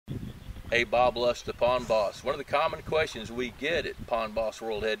Hey, Bob Lust, the Pond Boss. One of the common questions we get at Pond Boss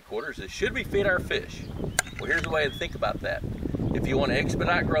World Headquarters is, should we feed our fish? Well, here's the way to think about that. If you want to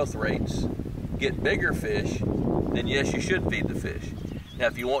expedite growth rates, get bigger fish, then yes, you should feed the fish. Now,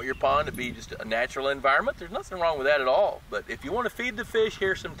 if you want your pond to be just a natural environment, there's nothing wrong with that at all. But if you want to feed the fish,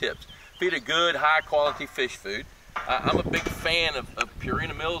 here's some tips. Feed a good, high-quality fish food. I'm a big fan of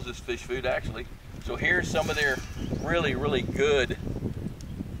Purina Mills' fish food, actually. So here's some of their really, really good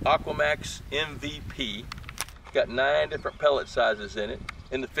Aquamax MVP. Got 9 different pellet sizes in it,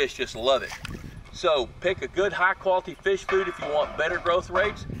 and the fish just love it. So pick a good high quality fish food if you want better growth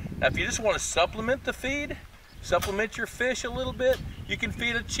rates. Now if you just want to supplement the feed, supplement your fish a little bit, you can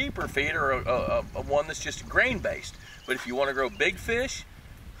feed a cheaper feed or a one that's just grain based. But if you want to grow big fish,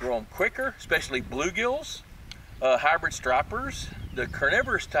 grow them quicker, especially bluegills, hybrid stripers, the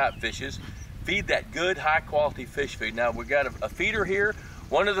carnivorous type fishes, feed that good high quality fish food. Now we've got a feeder here.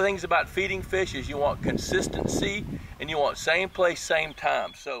 One of the things about feeding fish is you want consistency and you want same place, same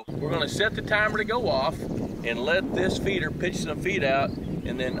time. So we're going to set the timer to go off and let this feeder pitch some feed out,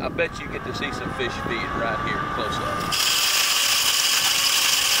 and then I bet you get to see some fish feed right here close up.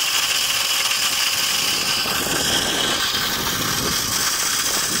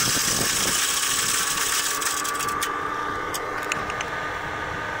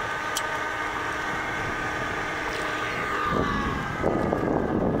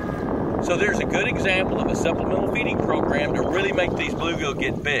 So there's a good example of a supplemental feeding program to really make these bluegill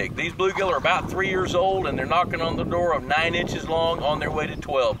get big. These bluegill are about 3 years old and they're knocking on the door of 9 inches long on their way to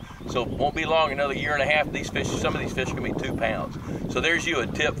 12. So it won't be long, another 1.5 years, these fish, some of these fish can be 2 pounds. So there's you a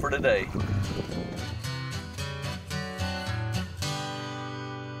tip for today.